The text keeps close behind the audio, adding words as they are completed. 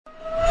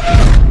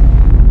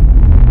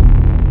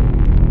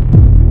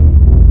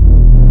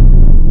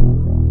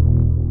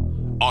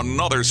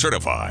another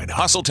certified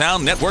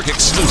Hustletown Network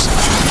exclusive.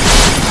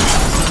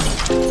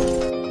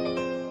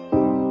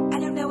 I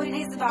don't know what it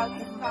is about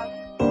you.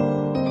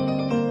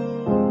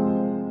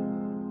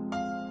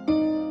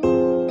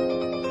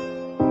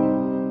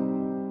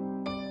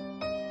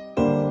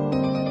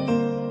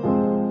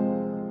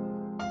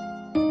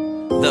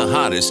 The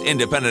hottest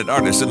independent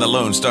artist in the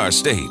Lone Star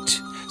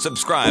State.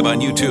 Subscribe on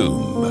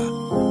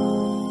YouTube.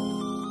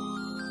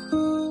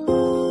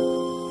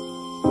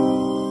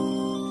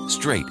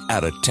 Straight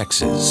out of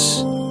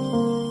Texas.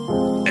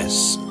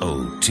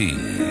 S.O.T.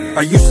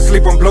 I used to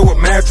sleep on blow-up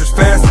mattress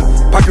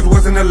fasting. Pockets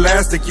wasn't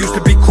elastic. Used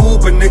to be cool,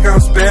 but nigga I'm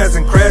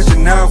spazzing.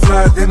 Crashing, now I'm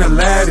fly than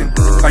Aladdin.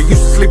 I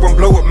used to sleep on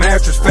blow-up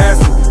mattress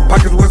fasting.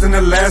 Pockets wasn't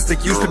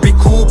elastic. Used to be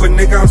cool, but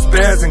nigga I'm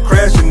spazzing.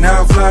 Crashing,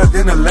 now I'm fly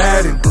than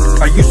Aladdin.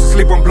 I used to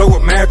sleep on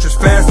blow-up mattress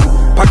fasting.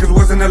 Pockets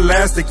wasn't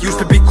elastic. Used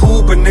to be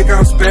cool, but nigga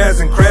I'm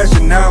spazzing.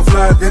 Crashing, now I'm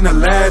fly than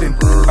Aladdin.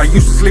 I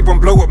used to sleep on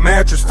blow-up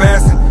mattress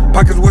fasting.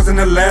 Pockets wasn't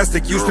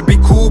elastic. Used to be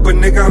cool, but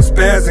nigga I'm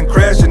spazzing.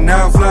 Crashing,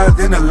 now I'm fly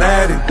than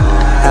Aladdin.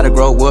 Had to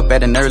grow up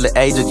at an early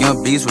age. A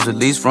young beast was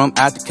released from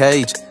out the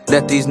cage.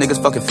 Let these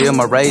niggas fucking feel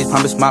my rage.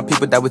 Promised my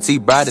people that would see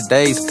brighter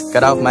days.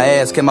 Got off my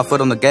ass, kept my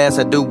foot on the gas.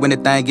 I do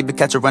anything, give it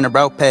catch a running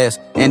route pass.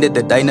 Ended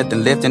the day,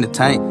 nothing left in the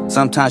tank.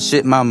 Sometimes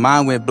shit, my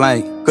mind went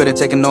blank. Couldn't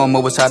take it no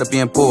more, was tired of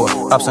being poor.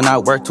 Pops and I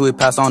worked till it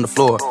passed on the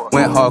floor.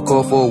 Went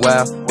hardcore for a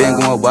while, been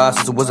going wild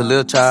since I was a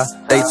little child.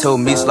 They told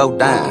me slow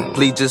down,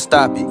 please just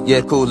stop it.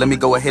 Yeah cool, let me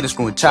go ahead and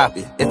screw and chop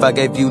it. If I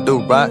gave you the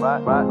rock,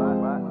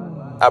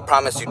 I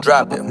promise you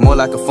drop it, more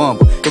like a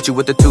fumble. Hit you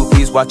with the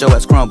two-piece, watch your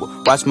ass crumble.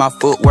 Watch my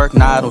footwork,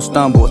 nah I don't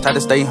stumble. Try to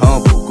stay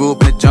humble, grew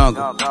up in the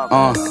jungle.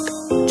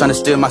 Tryna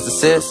steal my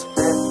success?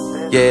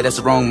 Yeah, that's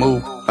the wrong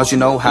move. Don't you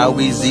know how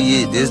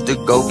easy it is to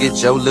go get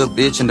your little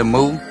bitch in the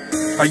mood?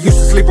 I used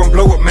to sleep on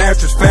blow-up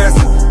mattress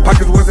fasting.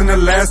 Pockets wasn't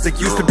elastic.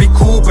 Used to be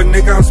cool, but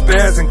nigga I'm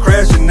spazzing.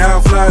 Crashing, now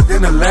I'm fly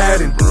than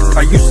Aladdin.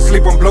 I used to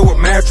sleep on blow-up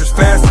mattress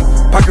fasting.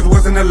 Pockets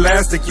wasn't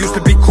elastic. Used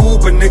to be cool,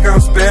 but nigga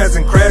I'm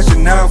spazzing.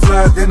 Crashing, now I'm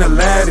fly than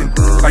Aladdin.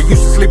 I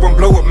used to sleep on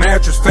blow-up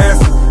mattress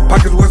fasting.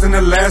 Pockets wasn't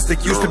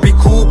elastic. Used to be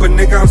cool, but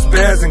nigga I'm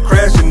spazzing.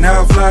 Crashing,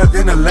 now I'm fly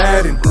than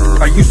Aladdin.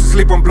 I used to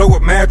sleep on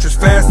blow-up mattress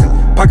fasting.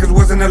 Pockets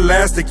wasn't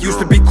elastic. Used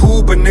to be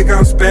cool, but nigga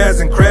I'm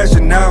spazzing.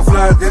 Crashing, now I'm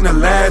fly than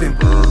Aladdin.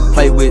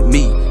 Play with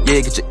me,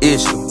 yeah, get your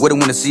issue. Wouldn't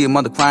wanna see a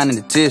mother crying in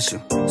the tissue.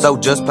 So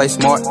just play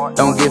smart,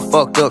 don't get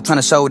fucked up trying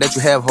to show that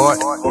you have heart.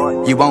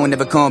 You won't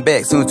never come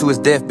back soon to his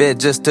deathbed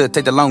just to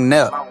take the long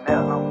nap.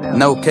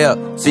 No cap,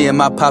 seeing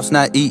my pops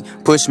not eat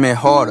push me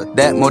harder.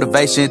 That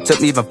motivation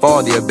took me even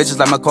farther. Bitches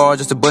like my car,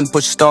 just a button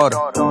push starter.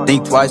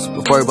 Think twice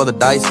before you roll the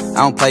dice. I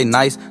don't play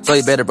nice, so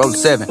you better roll a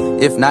 7.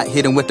 If not,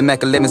 hit him with the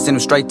Mac 11, send him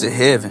straight to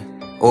heaven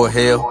or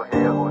hell.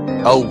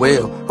 Oh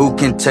well, who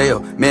can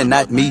tell? Man,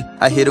 not me,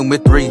 I hit him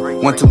with 3.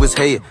 1 to his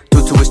head,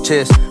 2 to his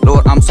chest.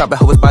 Lord, I'm sorry,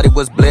 how his body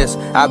was blessed.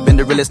 I've been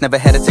the realest, never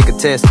had to take a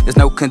test. There's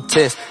no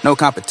contest, no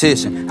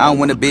competition. I don't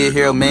wanna be a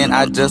hero, man,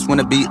 I just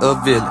wanna be a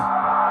villain.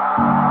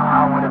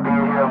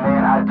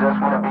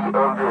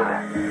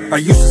 I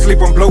used to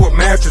sleep on blow-up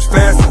mattress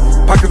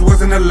fasting. Pockets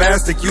wasn't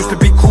elastic. Used to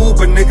be cool,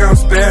 but nigga I'm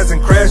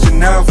spazzing. Crashing,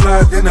 now I'm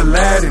fly than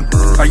Aladdin.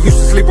 I used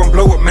to sleep on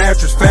blow-up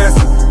mattress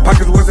fasting.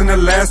 Pockets wasn't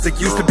elastic.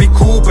 Used to be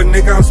cool, but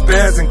nigga I'm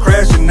spazzing.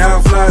 Crashing, now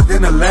I'm fly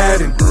than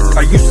Aladdin.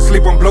 I used to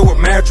sleep on blow-up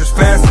mattress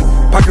fasting.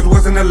 Pockets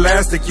wasn't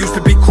elastic. Used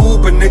to be cool,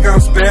 but nigga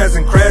I'm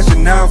spazzing.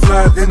 Crashing, now I'm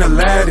fly than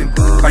Aladdin.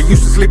 I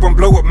used to sleep on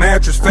blow-up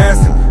mattress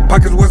fasting.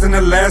 Pockets wasn't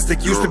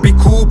elastic. Used to be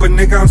cool, but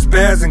nigga I'm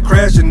spazzing.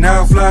 Crashing,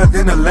 now I'm fly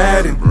than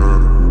Aladdin.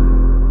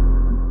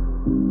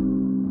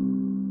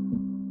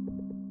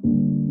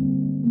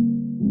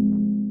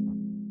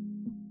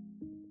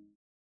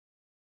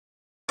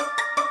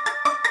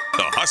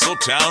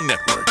 Hustletown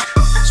Network,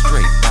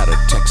 straight out of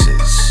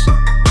Texas.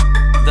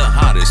 The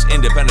hottest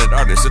independent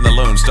artist in the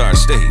Lone Star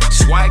State,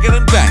 swagging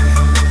and banging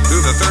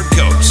through the Third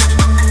Coast.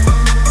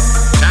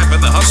 Tap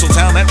in the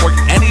Hustletown Network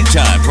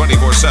anytime,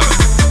 24/7.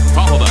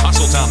 Follow the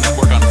Hustletown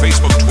Network on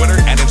Facebook, Twitter,